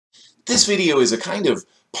This video is a kind of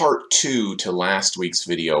part 2 to last week's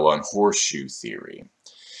video on horseshoe theory.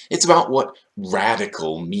 It's about what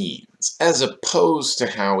radical means, as opposed to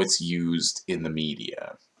how it's used in the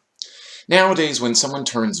media. Nowadays, when someone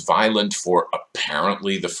turns violent for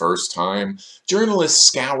apparently the first time, journalists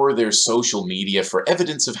scour their social media for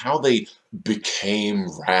evidence of how they became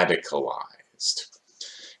radicalized.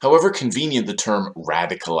 However convenient the term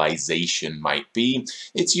radicalization might be,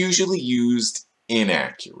 it's usually used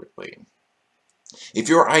inaccurately. If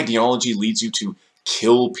your ideology leads you to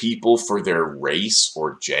kill people for their race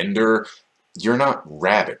or gender, you're not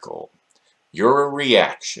radical. You're a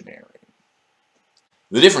reactionary.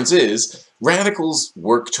 The difference is, radicals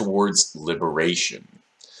work towards liberation.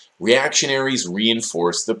 Reactionaries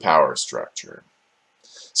reinforce the power structure.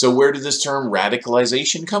 So where did this term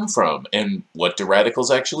radicalization come from, and what do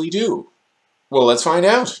radicals actually do? Well, let's find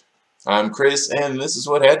out. I'm Chris, and this is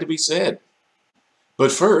what had to be said.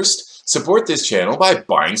 But first, support this channel by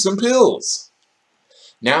buying some pills.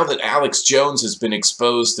 Now that Alex Jones has been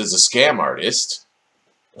exposed as a scam artist,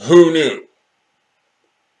 who knew?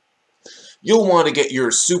 You'll want to get your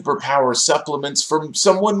superpower supplements from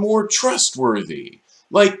someone more trustworthy,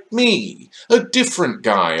 like me, a different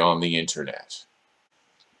guy on the internet.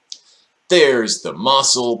 There's the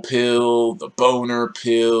muscle pill, the boner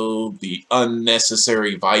pill, the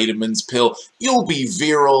unnecessary vitamins pill. You'll be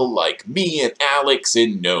viral like me and Alex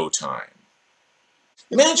in no time.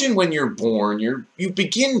 Imagine when you're born, you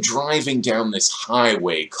begin driving down this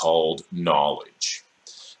highway called knowledge.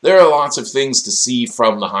 There are lots of things to see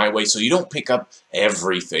from the highway, so you don't pick up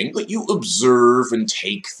everything, but you observe and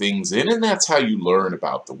take things in, and that's how you learn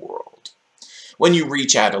about the world. When you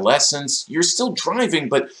reach adolescence, you're still driving,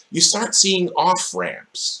 but you start seeing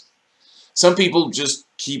off-ramps. Some people just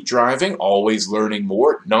keep driving, always learning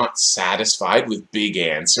more, not satisfied with big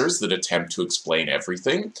answers that attempt to explain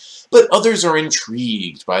everything, but others are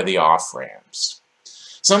intrigued by the off-ramps.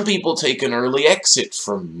 Some people take an early exit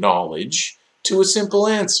from knowledge to a simple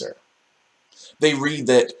answer. They read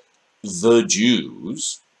that the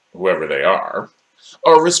Jews, whoever they are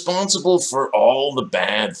responsible for all the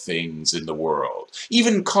bad things in the world,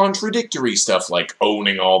 even contradictory stuff like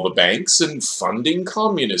owning all the banks and funding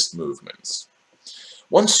communist movements.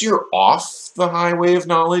 Once you're off the highway of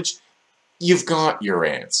knowledge, you've got your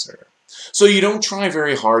answer. So you don't try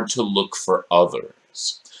very hard to look for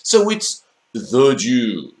others. So it's the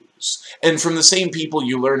Jews. And from the same people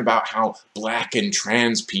you learn about how black and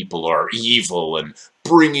trans people are evil and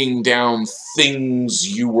bringing down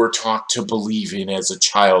things you were taught to believe in as a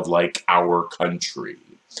child, like our country.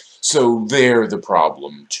 So they're the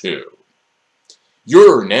problem too.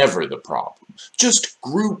 You're never the problem, just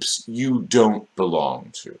groups you don't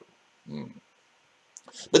belong to.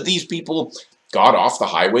 But these people got off the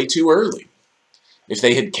highway too early. If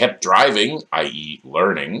they had kept driving, i.e.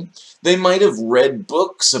 learning, they might have read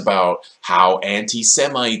books about how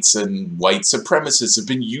anti-Semites and white supremacists have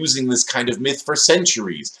been using this kind of myth for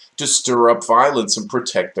centuries to stir up violence and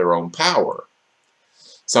protect their own power.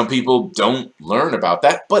 Some people don't learn about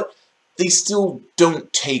that, but they still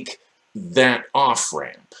don't take that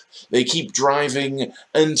off-ramp. They keep driving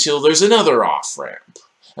until there's another off-ramp,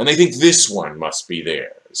 and they think this one must be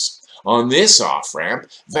theirs. On this off-ramp,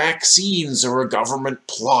 vaccines are a government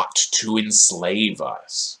plot to enslave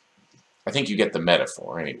us. I think you get the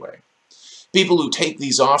metaphor anyway. People who take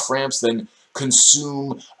these off-ramps then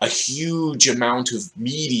consume a huge amount of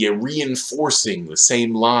media reinforcing the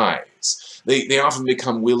same lies. They often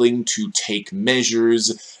become willing to take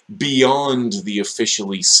measures beyond the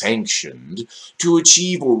officially sanctioned to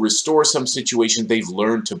achieve or restore some situation they've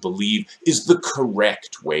learned to believe is the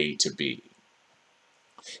correct way to be.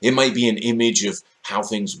 It might be an image of how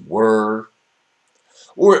things were,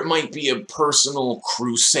 or it might be a personal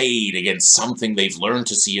crusade against something they've learned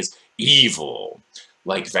to see as evil,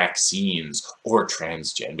 like vaccines or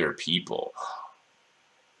transgender people.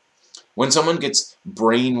 When someone gets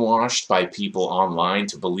brainwashed by people online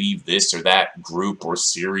to believe this or that group or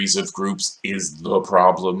series of groups is the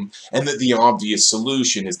problem, and that the obvious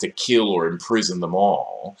solution is to kill or imprison them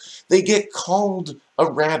all, they get called a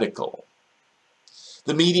radical.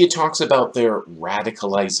 The media talks about their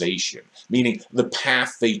radicalization, meaning the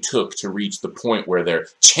path they took to reach the point where they're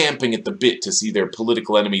champing at the bit to see their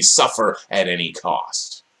political enemies suffer at any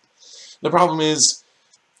cost. The problem is,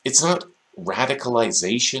 it's not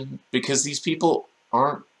radicalization because these people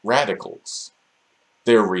aren't radicals.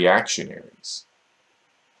 They're reactionaries.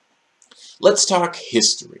 Let's talk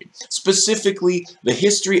history, specifically the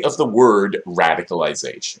history of the word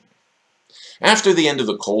radicalization. After the end of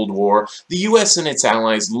the Cold War, the US and its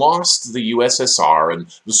allies lost the USSR and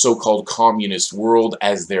the so-called communist world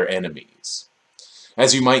as their enemies.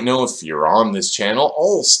 As you might know if you're on this channel,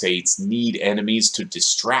 all states need enemies to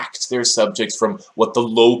distract their subjects from what the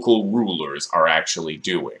local rulers are actually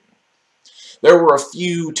doing. There were a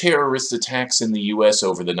few terrorist attacks in the US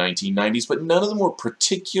over the 1990s, but none of them were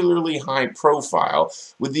particularly high profile,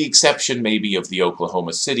 with the exception maybe of the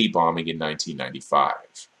Oklahoma City bombing in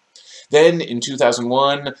 1995. Then, in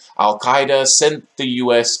 2001, Al-Qaeda sent the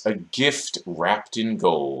US a gift wrapped in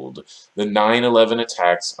gold, the 9/11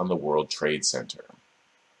 attacks on the World Trade Center.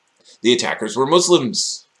 The attackers were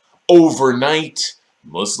Muslims. Overnight,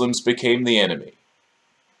 Muslims became the enemy.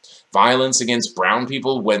 Violence against brown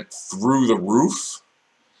people went through the roof.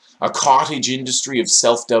 A cottage industry of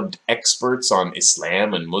self-dubbed experts on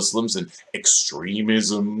Islam and Muslims and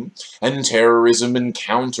extremism and terrorism and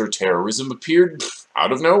counter-terrorism appeared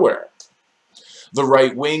out of nowhere. The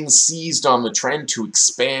right wing seized on the trend to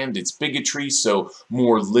expand its bigotry so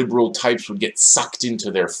more liberal types would get sucked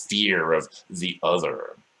into their fear of the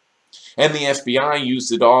other. And the FBI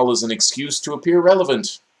used it all as an excuse to appear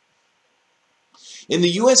relevant. In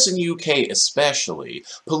the US and UK especially,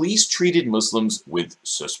 police treated Muslims with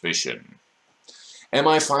suspicion.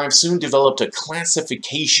 MI5 soon developed a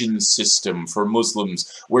classification system for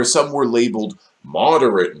Muslims where some were labeled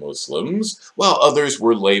moderate Muslims, while others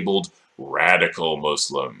were labeled radical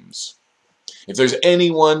Muslims. If there's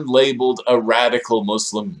anyone labeled a radical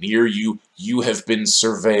Muslim near you, you have been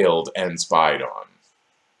surveilled and spied on.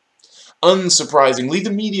 Unsurprisingly,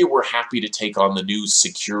 the media were happy to take on the new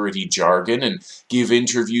security jargon and give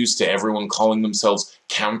interviews to everyone calling themselves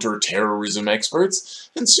counter-terrorism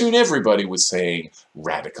experts, and soon everybody was saying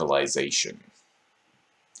radicalization.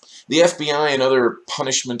 The FBI and other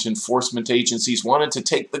punishment enforcement agencies wanted to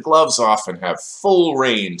take the gloves off and have full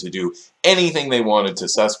reign to do anything they wanted to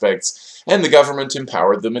suspects, and the government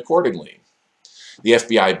empowered them accordingly. The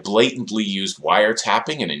FBI blatantly used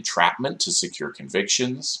wiretapping and entrapment to secure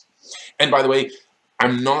convictions. And by the way,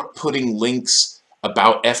 I'm not putting links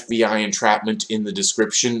about FBI entrapment in the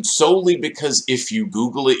description solely because if you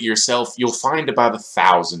Google it yourself, you'll find about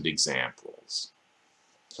 1,000 examples.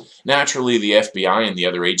 Naturally, the FBI and the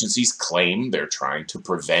other agencies claim they're trying to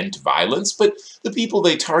prevent violence, but the people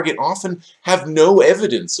they target often have no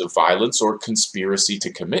evidence of violence or conspiracy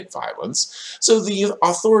to commit violence, so the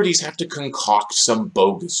authorities have to concoct some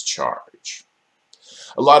bogus charge.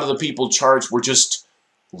 A lot of the people charged were just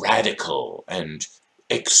radical and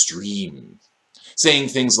extreme, saying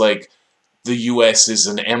things like, the US is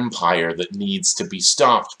an empire that needs to be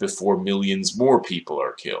stopped before millions more people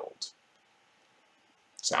are killed.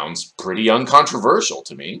 Sounds pretty uncontroversial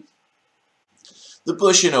to me. The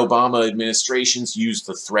Bush and Obama administrations used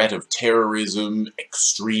the threat of terrorism,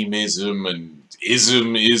 extremism, and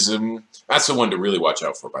ism, that's the one to really watch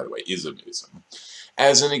out for, by the way, ism,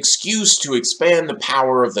 as an excuse to expand the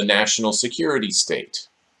power of the national security state.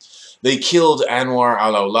 They killed Anwar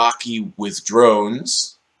al-Awlaki with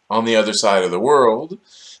drones on the other side of the world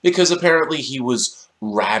because apparently he was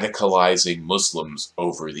radicalizing Muslims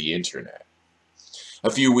over the internet. A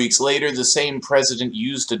few weeks later, the same president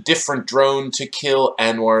used a different drone to kill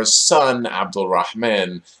Anwar's son, Abdul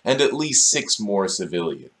Rahman, and at least 6 more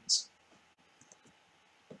civilians.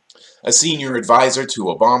 A senior advisor to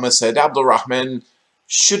Obama said Abdul Rahman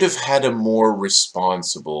should have had a more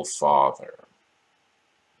responsible father.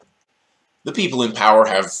 The people in power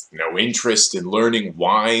have no interest in learning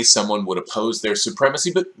why someone would oppose their supremacy,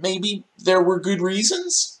 but maybe there were good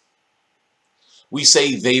reasons? We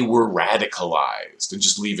say they were radicalized and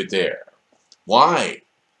just leave it there. Why?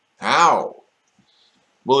 How?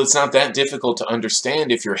 Well, it's not that difficult to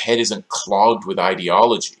understand if your head isn't clogged with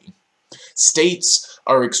ideology. States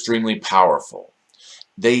are extremely powerful.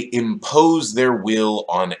 They impose their will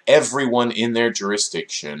on everyone in their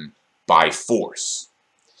jurisdiction by force.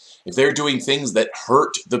 If they're doing things that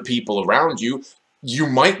hurt the people around you, you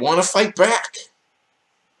might want to fight back.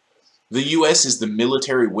 The US is the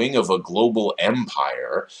military wing of a global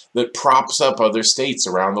empire that props up other states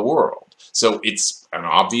around the world, so it's an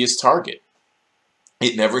obvious target.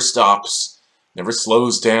 It never stops, never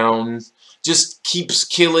slows down, just keeps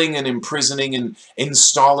killing and imprisoning and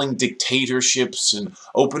installing dictatorships and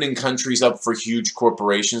opening countries up for huge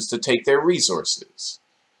corporations to take their resources.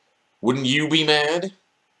 Wouldn't you be mad?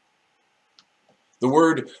 The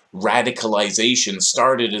word radicalization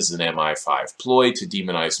started as an MI5 ploy to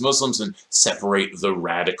demonize Muslims and separate the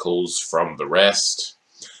radicals from the rest.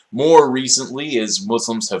 More recently, as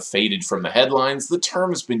Muslims have faded from the headlines, the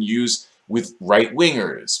term has been used with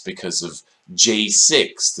right-wingers because of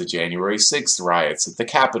J6, the January 6th riots at the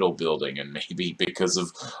Capitol building, and maybe because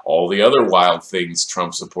of all the other wild things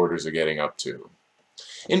Trump supporters are getting up to.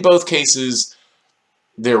 In both cases,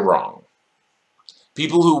 they're wrong.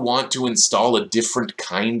 People who want to install a different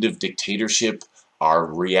kind of dictatorship are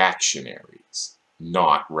reactionaries,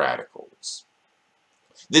 not radicals.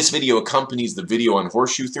 This video accompanies the video on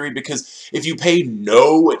horseshoe theory because if you pay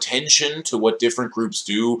no attention to what different groups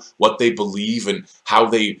do, what they believe, and how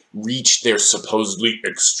they reach their supposedly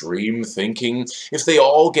extreme thinking, if they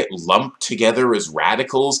all get lumped together as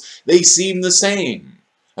radicals, they seem the same.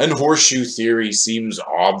 And horseshoe theory seems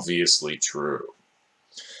obviously true.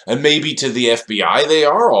 And maybe to the FBI they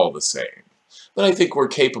are all the same. But I think we're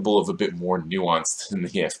capable of a bit more nuance than the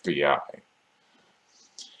FBI.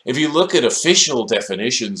 If you look at official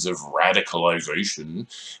definitions of radicalization,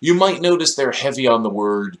 you might notice they're heavy on the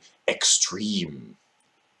word extreme,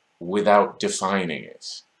 without defining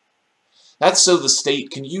it. That's so the state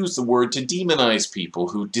can use the word to demonize people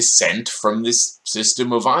who dissent from this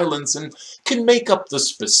system of violence and can make up the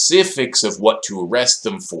specifics of what to arrest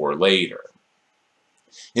them for later.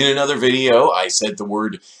 In another video, I said the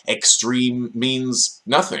word extreme means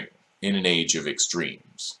nothing in an age of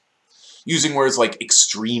extremes. Using words like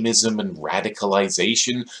extremism and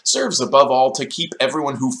radicalization serves above all to keep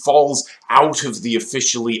everyone who falls out of the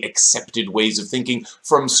officially accepted ways of thinking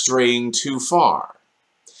from straying too far,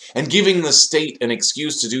 and giving the state an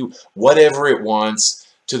excuse to do whatever it wants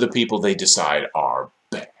to the people they decide are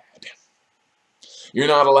bad. You're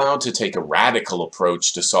not allowed to take a radical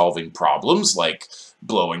approach to solving problems like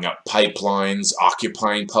blowing up pipelines,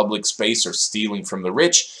 occupying public space, or stealing from the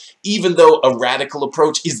rich, even though a radical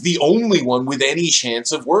approach is the only one with any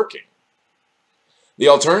chance of working. The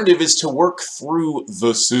alternative is to work through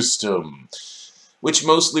the system, which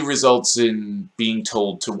mostly results in being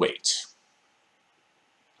told to wait.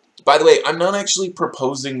 By the way, I'm not actually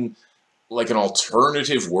proposing like an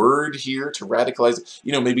alternative word here to radicalize.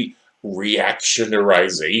 Maybe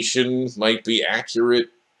reactionarization might be accurate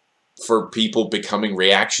for people becoming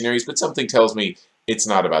reactionaries, but something tells me it's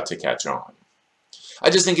not about to catch on. I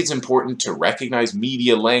just think it's important to recognize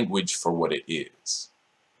media language for what it is.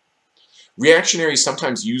 Reactionaries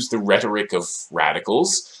sometimes use the rhetoric of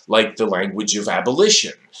radicals, like the language of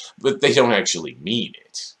abolition, but they don't actually mean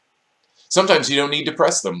it. Sometimes you don't need to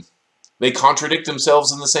press them. They contradict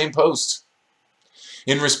themselves in the same post.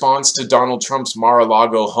 In response to Donald Trump's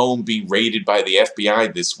Mar-a-Lago home being raided by the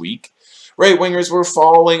FBI this week, right-wingers were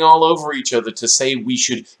falling all over each other to say we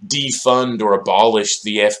should defund or abolish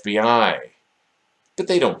the FBI. But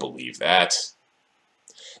they don't believe that.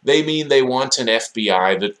 They mean they want an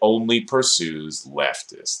FBI that only pursues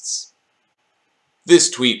leftists. This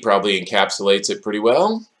tweet probably encapsulates it pretty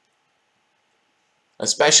well,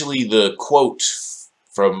 especially the quote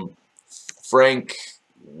from Frank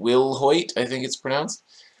Wilhoit, I think it's pronounced.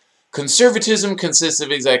 Conservatism consists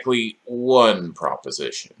of exactly one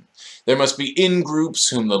proposition. There must be in-groups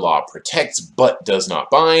whom the law protects but does not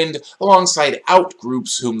bind, alongside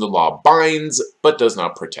out-groups whom the law binds but does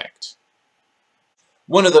not protect.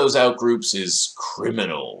 One of those out-groups is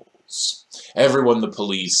criminals. Everyone the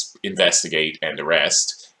police investigate and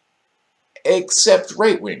arrest, except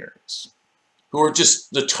right-wingers, who are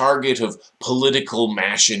just the target of political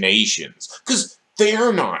machinations, because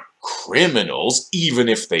they're not criminals, even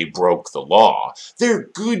if they broke the law. They're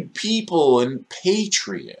good people and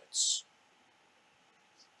patriots.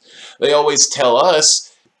 They always tell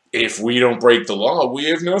us, if we don't break the law, we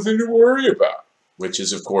have nothing to worry about, which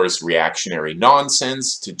is, of course, reactionary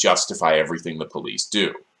nonsense to justify everything the police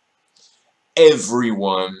do.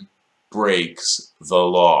 Everyone breaks the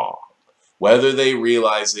law, whether they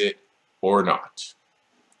realize it or not.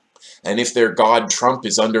 And if their god Trump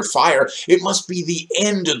is under fire, it must be the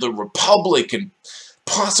end of the republic and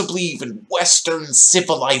possibly even Western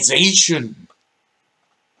civilization.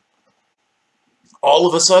 All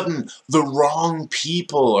of a sudden, the wrong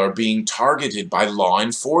people are being targeted by law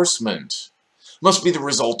enforcement. Must be the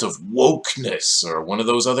result of wokeness or one of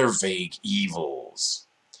those other vague evils.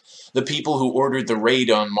 The people who ordered the raid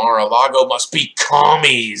on Mar-a-Lago must be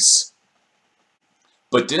commies.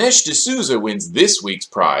 But Dinesh D'Souza wins this week's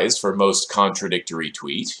prize for most contradictory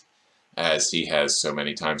tweet, as he has so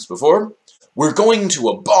many times before. We're going to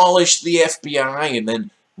abolish the FBI and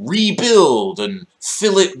then rebuild and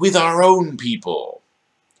fill it with our own people.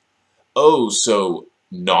 Oh, so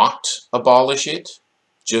not abolish it?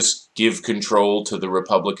 Just give control to the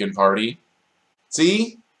Republican Party?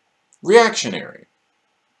 See? Reactionary.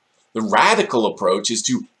 The radical approach is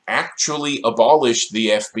to actually abolish the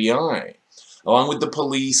FBI. along with the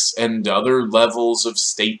police and other levels of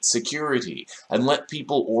state security, and let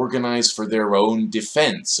people organize for their own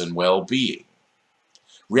defense and well-being.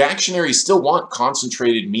 Reactionaries still want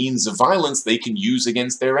concentrated means of violence they can use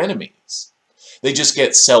against their enemies. They just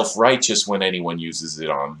get self-righteous when anyone uses it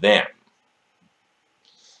on them.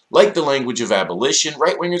 Like the language of abolition,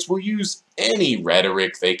 right-wingers will use any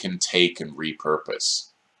rhetoric they can take and repurpose.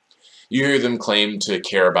 You hear them claim to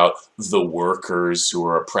care about the workers who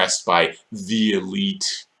are oppressed by the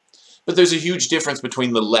elite. But there's a huge difference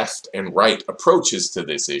between the left and right approaches to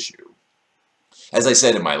this issue. As I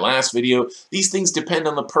said in my last video, these things depend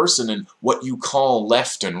on the person and what you call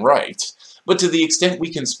left and right. But to the extent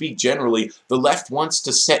we can speak generally, the left wants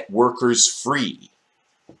to set workers free.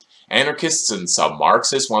 Anarchists and some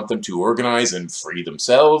Marxists want them to organize and free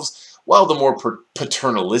themselves, while the more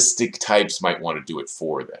paternalistic types might want to do it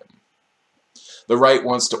for them. The right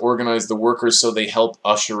wants to organize the workers so they help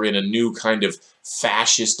usher in a new kind of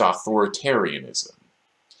fascist authoritarianism.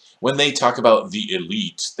 When they talk about the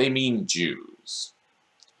elite, they mean Jews.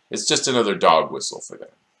 It's just another dog whistle for them.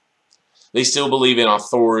 They still believe in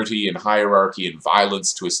authority and hierarchy and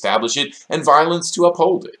violence to establish it, and violence to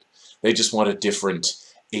uphold it. They just want a different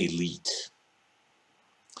elite.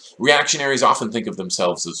 Reactionaries often think of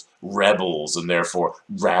themselves as rebels and therefore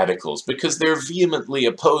radicals because they're vehemently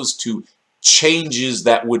opposed to changes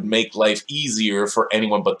that would make life easier for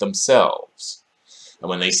anyone but themselves. And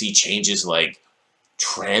when they see changes like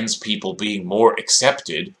trans people being more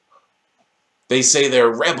accepted, they say they're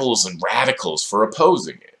rebels and radicals for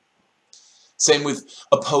opposing it. Same with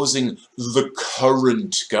opposing the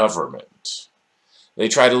current government. They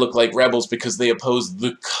try to look like rebels because they oppose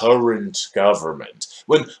the current government,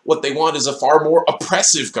 when what they want is a far more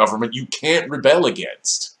oppressive government you can't rebel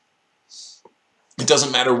against. It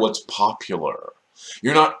doesn't matter what's popular.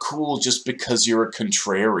 You're not cool just because you're a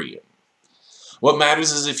contrarian. What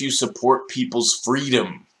matters is if you support people's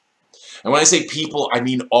freedom. And when I say people, I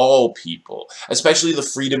mean all people, especially the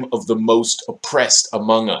freedom of the most oppressed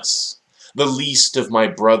among us, the least of my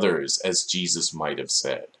brothers, as Jesus might have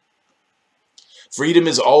said. Freedom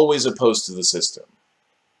is always opposed to the system.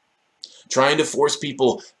 Trying to force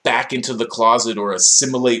people back into the closet or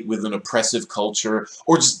assimilate with an oppressive culture,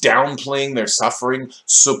 or just downplaying their suffering,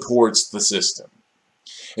 supports the system.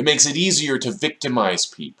 It makes it easier to victimize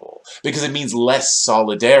people, because it means less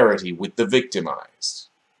solidarity with the victimized.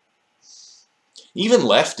 Even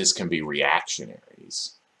leftists can be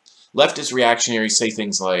reactionaries. Leftist reactionaries say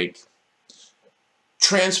things like,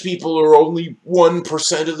 trans people are only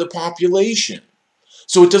 1% of the population,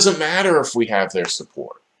 so it doesn't matter if we have their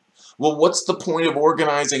support. Well, what's the point of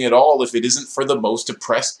organizing at all if it isn't for the most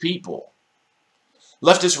oppressed people?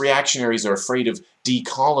 Leftist reactionaries are afraid of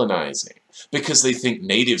decolonizing because they think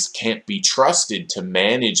natives can't be trusted to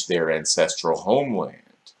manage their ancestral homeland.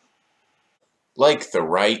 Like the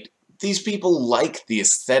right, these people like the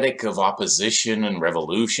aesthetic of opposition and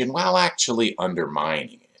revolution while actually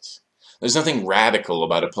undermining it. There's nothing radical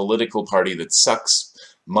about a political party that sucks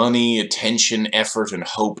money, attention, effort, and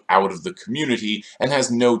hope out of the community and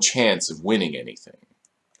has no chance of winning anything.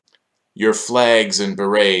 Your flags and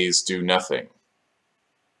berets do nothing.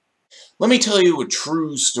 Let me tell you a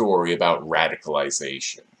true story about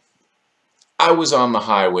radicalization. I was on the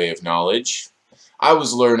highway of knowledge. I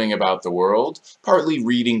was learning about the world, partly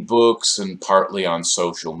reading books and partly on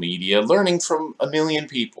social media, learning from a million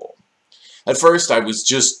people. At first, I was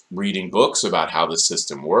just reading books about how the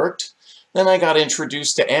system worked. Then I got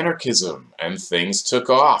introduced to anarchism, and things took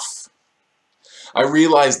off. I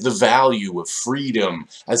realized the value of freedom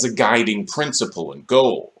as a guiding principle and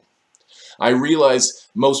goal. I realized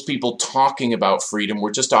most people talking about freedom were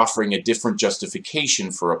just offering a different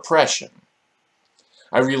justification for oppression.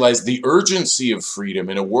 I realized the urgency of freedom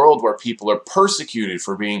in a world where people are persecuted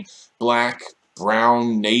for being black,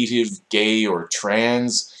 brown, native, gay, or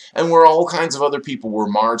trans, and where all kinds of other people were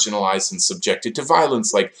marginalized and subjected to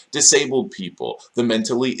violence, like disabled people, the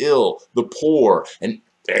mentally ill, the poor, and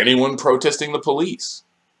anyone protesting the police.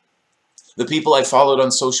 The people I followed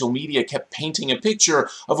on social media kept painting a picture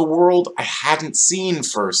of a world I hadn't seen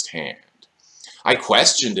firsthand. I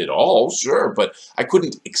questioned it all, sure, but I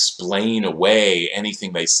couldn't explain away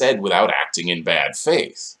anything they said without acting in bad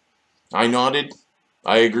faith. I nodded,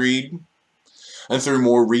 I agreed. And through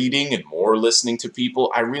more reading and more listening to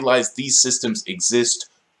people, I realized these systems exist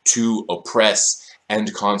to oppress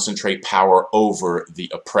and concentrate power over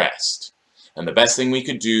the oppressed. And the best thing we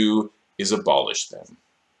could do is abolish them.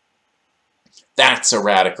 That's a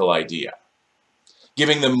radical idea.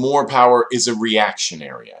 Giving them more power is a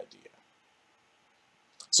reactionary idea.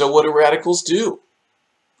 So what do radicals do?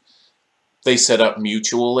 They set up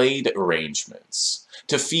mutual aid arrangements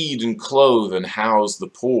to feed and clothe and house the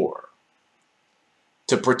poor,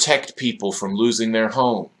 to protect people from losing their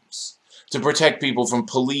homes, to protect people from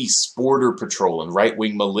police, border patrol, and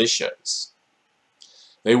right-wing militias.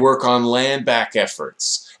 They work on land-back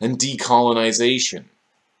efforts and decolonization.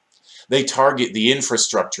 They target the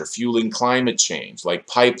infrastructure fueling climate change, like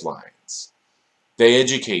pipelines. They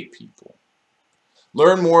educate people.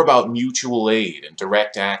 Learn more about mutual aid and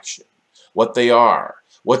direct action, what they are,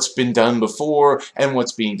 what's been done before, and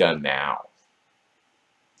what's being done now.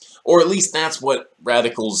 Or at least that's what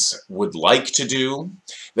radicals would like to do.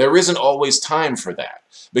 There isn't always time for that,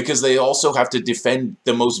 because they also have to defend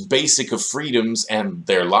the most basic of freedoms and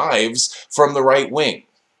their lives from the right wing.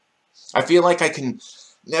 I feel like I can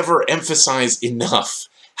never emphasize enough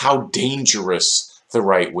how dangerous the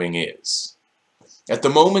right wing is. At the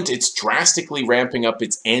moment, it's drastically ramping up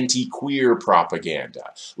its anti-queer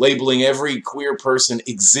propaganda, labeling every queer person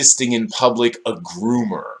existing in public a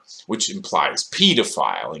groomer, which implies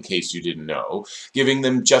pedophile, in case you didn't know, giving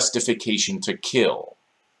them justification to kill.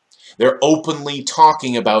 They're openly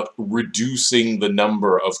talking about reducing the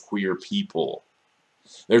number of queer people.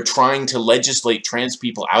 They're trying to legislate trans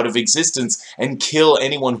people out of existence and kill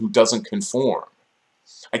anyone who doesn't conform.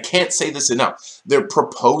 I can't say this enough. They're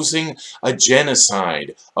proposing a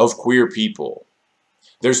genocide of queer people.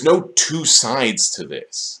 There's no two sides to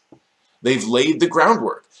this. They've laid the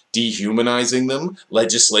groundwork, dehumanizing them,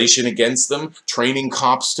 legislation against them, training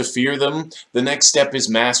cops to fear them. The next step is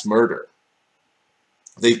mass murder.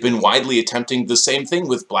 They've been widely attempting the same thing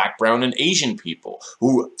with Black, brown, and Asian people,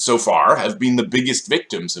 who, so far, have been the biggest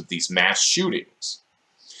victims of these mass shootings.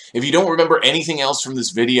 If you don't remember anything else from this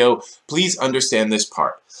video, please understand this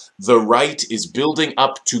part. The right is building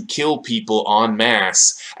up to kill people en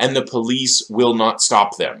masse, and the police will not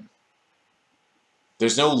stop them.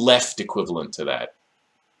 There's no left equivalent to that.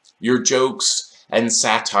 Your jokes and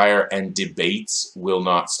satire and debates will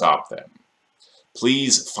not stop them.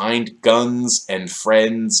 Please find guns and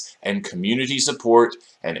friends and community support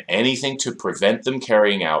and anything to prevent them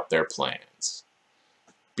carrying out their plans.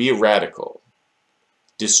 Be a radical.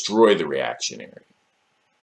 Destroy the reactionary.